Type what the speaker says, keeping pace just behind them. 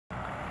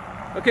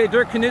Okay,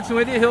 Dirk Knudsen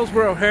with you,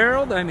 Hillsboro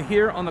Herald. I'm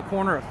here on the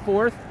corner of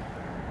 4th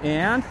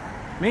and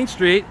Main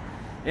Street.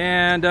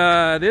 And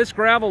this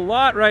gravel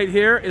lot right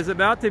here is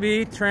about to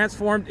be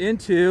transformed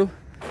into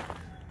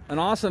an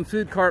awesome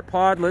food cart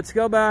pod. Let's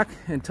go back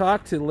and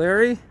talk to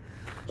Larry,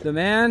 the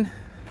man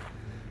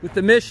with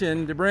the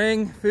mission to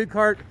bring food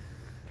cart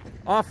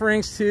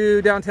offerings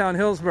to downtown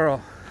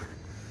Hillsboro.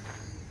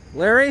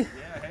 Larry?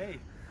 Yeah, hey.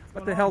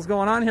 What the hell's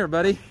going on here,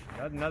 buddy?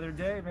 Another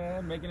day,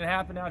 man. Making it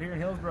happen out here in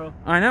Hillsboro.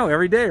 I know,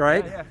 every day,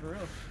 right? Yeah, for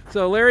real.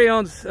 So Larry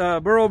owns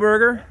Burro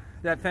Burger,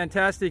 that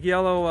fantastic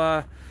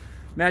yellow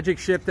magic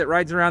ship that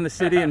rides around the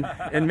city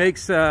and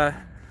makes the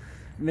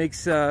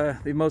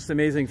most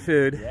amazing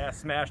food. Yeah,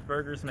 smashed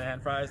burgers,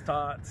 man. Fries,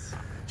 tots.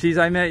 Geez,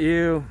 I met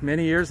you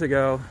many years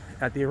ago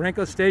at the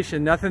Orenco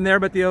station. Nothing there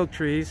but the oak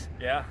trees.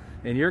 Yeah.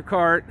 And your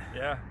cart.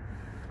 Yeah.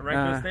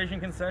 Orenco station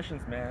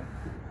concessions, man.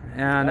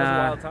 And that was a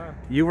wild time.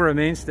 You were a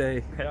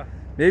mainstay. Yeah.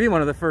 Maybe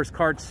one of the first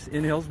carts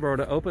in Hillsboro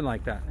to open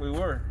like that. We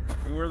were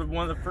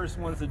one of the first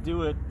ones to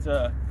do it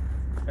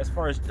as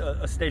far as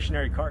a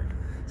stationary cart.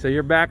 So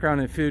your background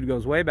in food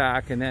goes way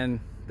back, and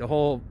then the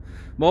whole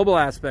mobile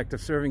aspect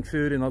of serving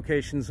food in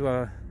locations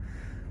where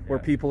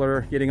people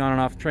are getting on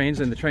and off trains,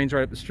 and the train's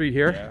right up the street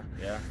here.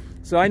 Yeah, yeah.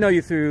 So I know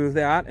you through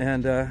that,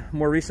 and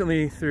more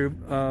recently through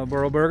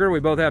Burro Burger. We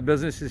both have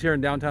businesses here in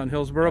downtown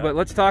Hillsboro, but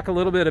let's talk a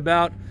little bit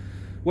about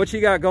what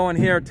you got going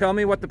here. Tell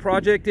me what the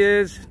project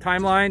is,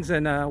 timelines,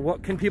 and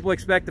what can people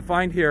expect to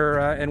find here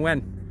and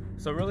when?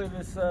 So really,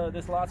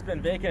 this lot's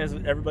been vacant, as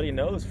everybody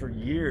knows, for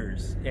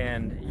years.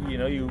 And you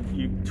know,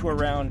 you tour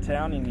around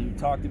town and you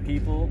talk to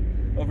people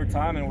over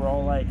time, and we're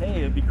all like,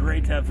 "Hey, it'd be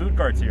great to have food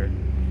carts here."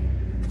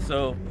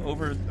 So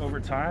over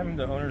time,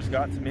 the owners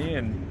got to me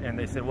and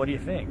they said, "What do you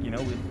think? You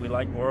know, we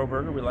like Burro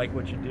Burger, we like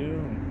what you do,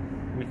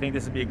 and we think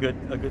this would be a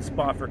good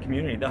spot for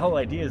community." The whole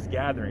idea is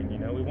gathering. You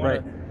know, we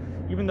want to.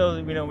 Even though,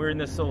 you know, we're in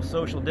this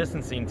social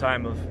distancing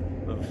time of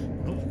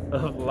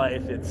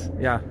life,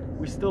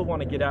 we still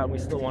want to get out and we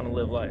still want to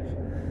live life.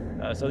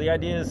 So the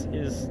idea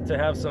is to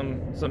have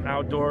some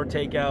outdoor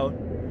takeout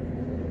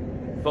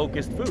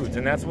focused foods,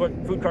 and that's what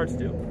food carts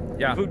do.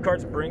 Yeah, food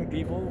carts bring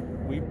people.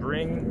 We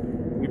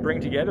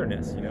bring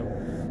togetherness. You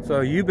know.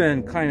 So you've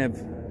been kind of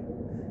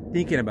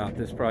thinking about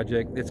this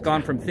project. It's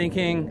gone from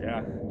thinking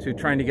to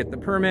trying to get the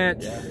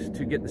permit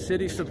to get the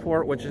city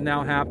support, which has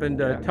now happened.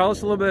 Tell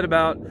us a little bit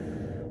about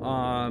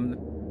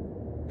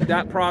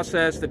that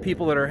process, the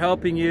people that are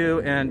helping you,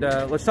 and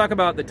let's talk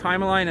about the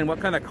timeline and what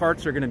kind of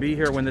carts are going to be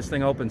here when this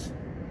thing opens.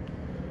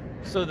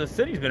 So the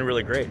city's been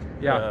really great.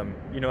 Yeah.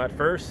 You know, at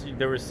first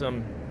there was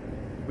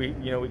we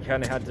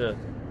kind of had to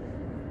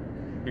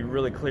be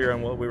really clear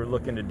on what we were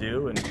looking to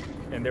do,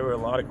 and there were a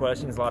lot of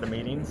questions, a lot of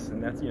meetings,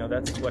 and that's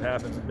what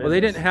happens in business. Well, they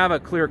didn't have a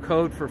clear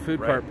code for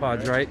food cart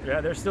pods, right? Yeah,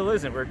 there still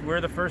isn't.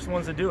 We're the first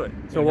ones to do it.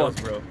 So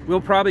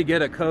we'll probably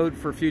get a code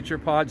for future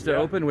pods to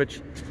open,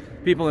 which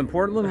people in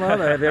Portland love.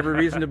 I have every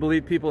reason to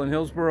believe people in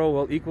Hillsboro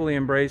will equally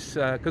embrace,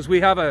 because we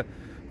have a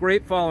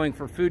great following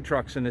for food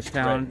trucks in this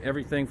town. Right.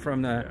 Everything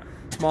from the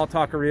small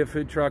taqueria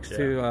food trucks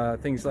to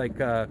things like,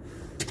 the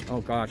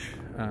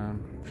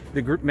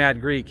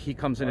Mad Greek. He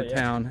comes into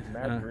town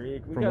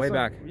from way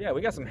back. Yeah,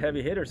 we got some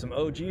heavy hitters, some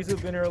OGs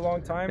who've been here a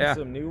long time,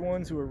 some new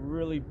ones who are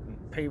really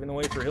paving the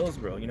way for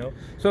Hillsboro, you know.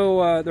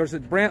 So there's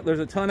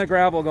a ton of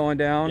gravel going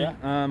down.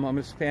 I'm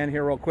gonna span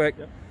here real quick.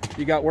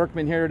 You got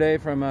workmen here today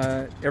from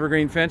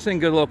Evergreen Fencing,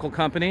 good local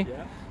company.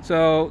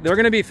 So they're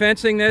going to be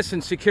fencing this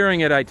and securing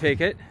it, I take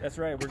it. That's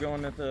right. We're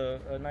going with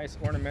a nice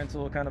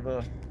ornamental kind of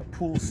a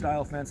pool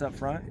style fence up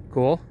front.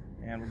 Cool.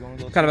 And we're going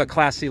with kind of a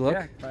classy look.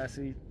 Yeah,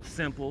 classy,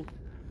 simple.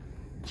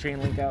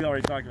 Chain link out. We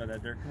already talked about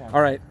that, Dirk. Come on.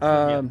 All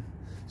right.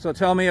 So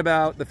tell me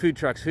about the food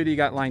trucks. Who do you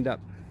got lined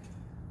up?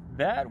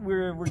 That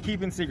we're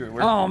keeping secret.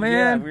 Oh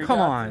man, come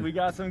on! We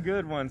got some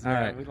good ones. All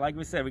right. Like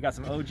we said, we got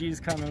some OGs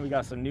coming. We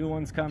got some new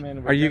ones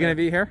coming. Are you going to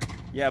be here?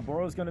 Yeah,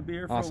 Burro's going to be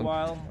here for a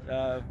while.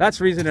 That's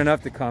reason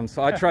enough to come.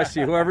 So I trust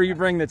you. Whoever you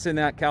bring that's in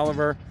that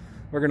caliber,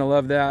 we're going to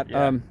love that.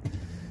 Yeah.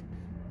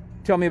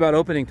 Tell me about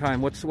opening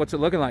time. What's it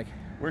looking like?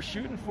 We're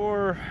shooting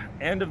for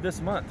end of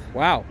this month.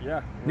 Wow.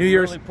 Yeah. New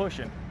Year's. Really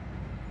pushing.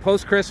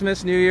 Post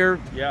Christmas, New Year.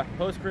 Yeah.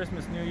 Post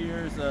Christmas, New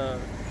Year's.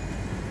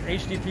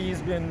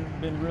 HDP's been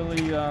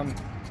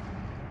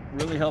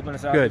really helping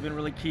us out. Good. They've been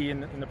really key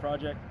in the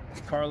project.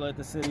 Carla at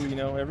the city, you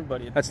know,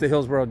 everybody. That's the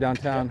Hillsboro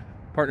Downtown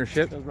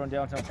Partnership. Hillsboro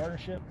Downtown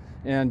Partnership.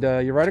 And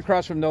you're right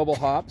across from Noble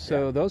Hop,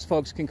 so those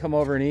folks can come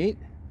over and eat.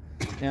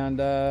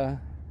 And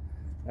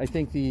I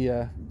think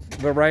the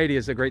variety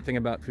is a great thing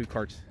about food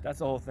carts. That's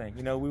the whole thing.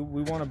 You know,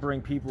 we want to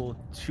bring people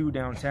to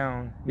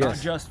downtown, not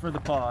just for the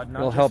pod,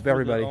 not just help for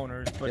everybody. The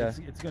owners, but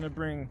it's going to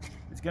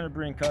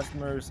bring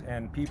customers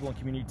and people and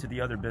community to the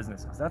other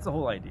businesses. That's the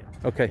whole idea.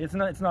 Okay. It's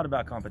not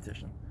about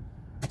competition.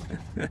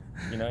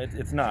 You know,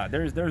 it's not.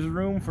 There's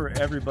room for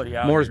everybody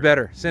out. More is here.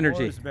 better. Synergy.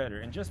 More is better.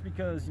 And just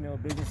because, you know,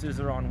 businesses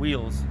are on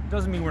wheels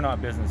doesn't mean we're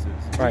not businesses.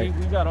 Right.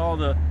 We got all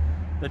the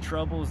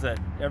troubles that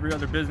every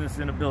other business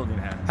in a building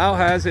has. How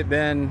has it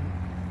been,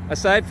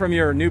 aside from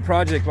your new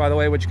project, by the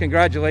way, which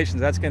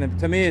congratulations, that's going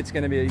to me, it's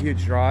going to be a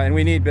huge draw, and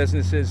we need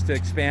businesses to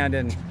expand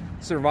and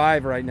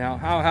survive right now?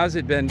 How has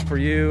it been for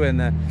you and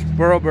the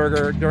Burro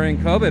Burger during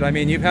COVID? I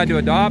mean, you've had to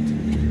adopt.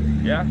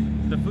 Yeah,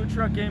 the food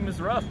truck game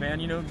is rough, man.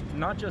 You know,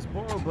 not just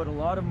Burro, but a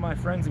lot of my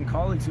friends and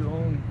colleagues who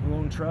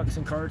own trucks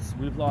and carts,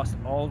 we've lost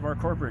all of our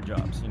corporate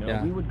jobs. You know,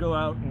 Yeah. we would go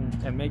out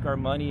and make our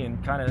money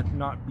and kind of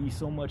not be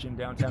so much in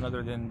downtown,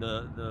 other than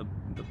the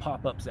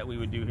pop-ups that we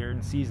would do here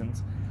in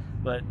seasons.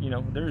 But you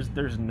know,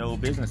 there's no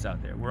business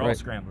out there. We're all Right.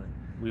 scrambling.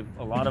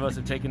 A lot of us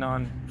have taken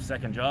on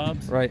second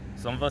jobs. Right.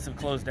 Some of us have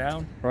closed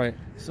down. Right.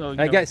 So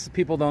I guess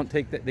people don't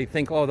take that. They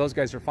think, oh, those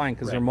guys are fine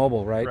because they're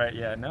mobile, right? Right.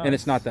 Yeah. No. And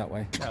it's not that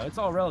way. No, it's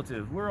all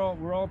relative. We're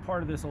all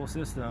part of this whole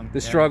system.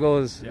 The struggle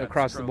is Yeah,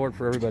 across the struggle. board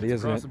for everybody,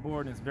 It's isn't across it? the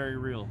board, and it's very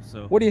real.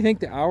 So. What do you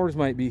think the hours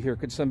might be here?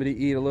 Could somebody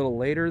eat a little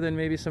later than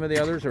maybe some of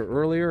the others, or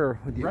earlier? Or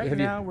Right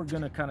now, we're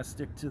going to kind of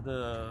stick to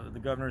the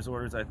governor's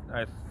orders.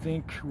 I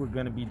think we're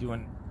going to be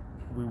doing.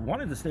 We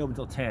wanted to stay open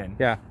until 10.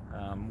 Yeah.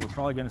 We're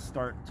probably going to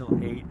start till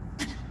 8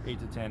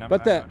 to 10.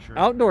 But I'm the not sure.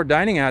 outdoor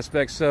dining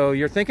aspect, so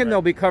you're thinking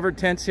there'll be covered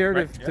tents here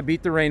Right, to yeah.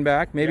 beat the rain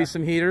back, maybe Yeah.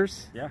 some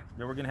heaters. Yeah,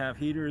 then we're going to have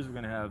heaters. We're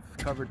going to have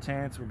covered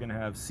tents. We're going to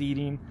have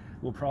seating.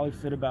 We'll probably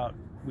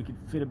we could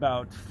fit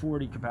about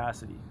 40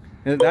 capacity.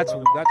 And that's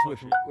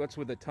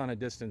with a ton of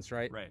distance,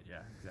 right? Right. Yeah.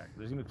 Exactly.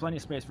 There's going to be plenty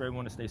of space for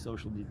everyone to stay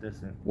socially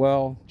distant.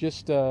 Well,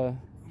 just a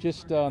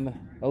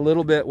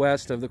little bit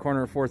west of the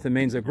corner of 4th and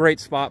Main's a great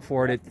spot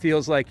for it. It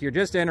feels like you're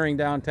just entering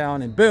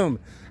downtown, and boom,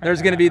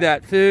 there's going to be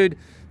that food,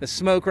 the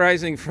smoke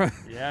rising from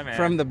Yeah, man.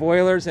 from the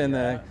boilers, and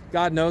the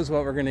God knows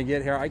what we're going to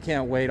get here. I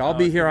can't wait. I'll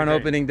be it's here gonna on be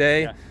great. opening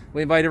day. Yeah.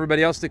 We invite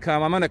everybody else to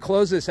come. I'm going to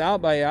close this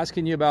out by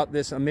asking you about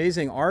this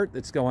amazing art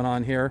that's going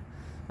on here.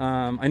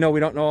 I know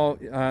we don't know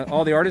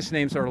all the artist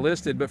names are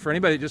listed, but for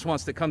anybody that just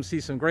wants to come see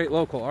some great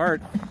local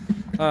art,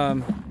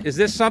 is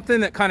this something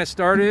that kind of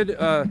started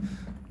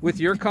with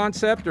your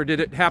concept, or did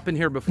it happen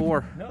here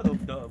before? No,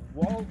 the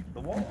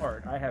wall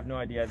art. I have no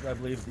idea. I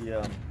believe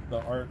the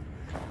art.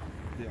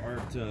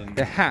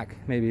 The HAC,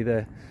 maybe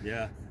the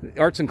Yeah.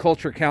 Arts and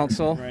Culture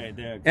Council. Right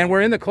there. And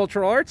we're in the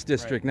Cultural Arts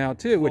District now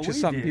too, which What is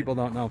we something did people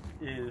don't know.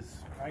 Is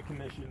I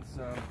commissioned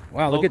some.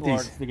 Wow, look at local these.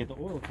 artists to get the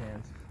oil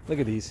cans. Look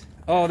at these.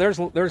 Oh, there's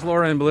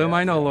Laura in Bloom. Yeah.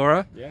 I know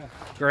Laura. Yeah.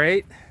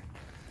 Great.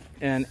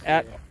 And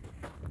at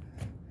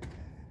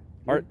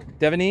Art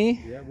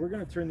Devaney. Yeah, we're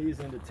gonna turn these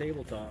into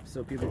tabletops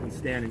so people can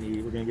stand and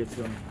eat. We're gonna get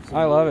some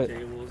I love oil it.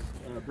 tables.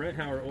 Brett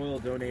Howard Oil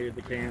donated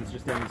the cans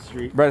just down the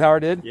street. Brett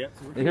Howard did. Yep.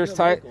 So we're And here's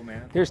keeping it local,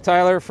 man. Here's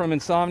Tyler from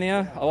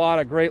Insomnia. A lot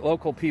of great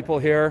local people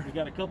here. We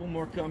got a couple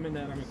more coming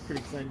that I'm pretty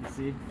excited to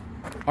see.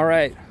 All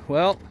right.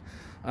 Well,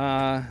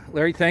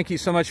 Larry, thank you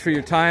so much for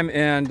your time,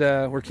 and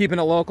we're keeping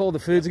it local. The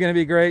food's going to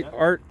be great.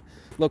 Art,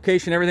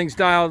 location, everything's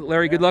dialed.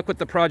 Larry, good luck with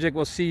the project.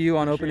 We'll see you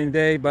on opening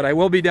day, but I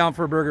will be down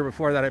for a burger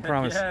before that, I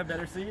promise. Yeah,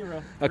 better see you,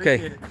 bro. Okay.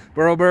 Appreciate it.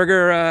 Burro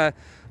Burger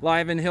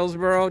live in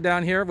Hillsboro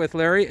down here with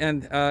Larry,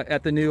 and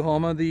at the new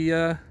home of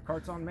the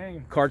Carts on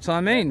Main. Carts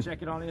on Main.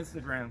 Check it on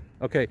Instagram.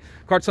 Okay.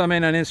 Carts on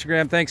Main on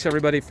Instagram. Thanks,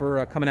 everybody,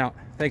 for coming out.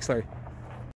 Thanks, Larry.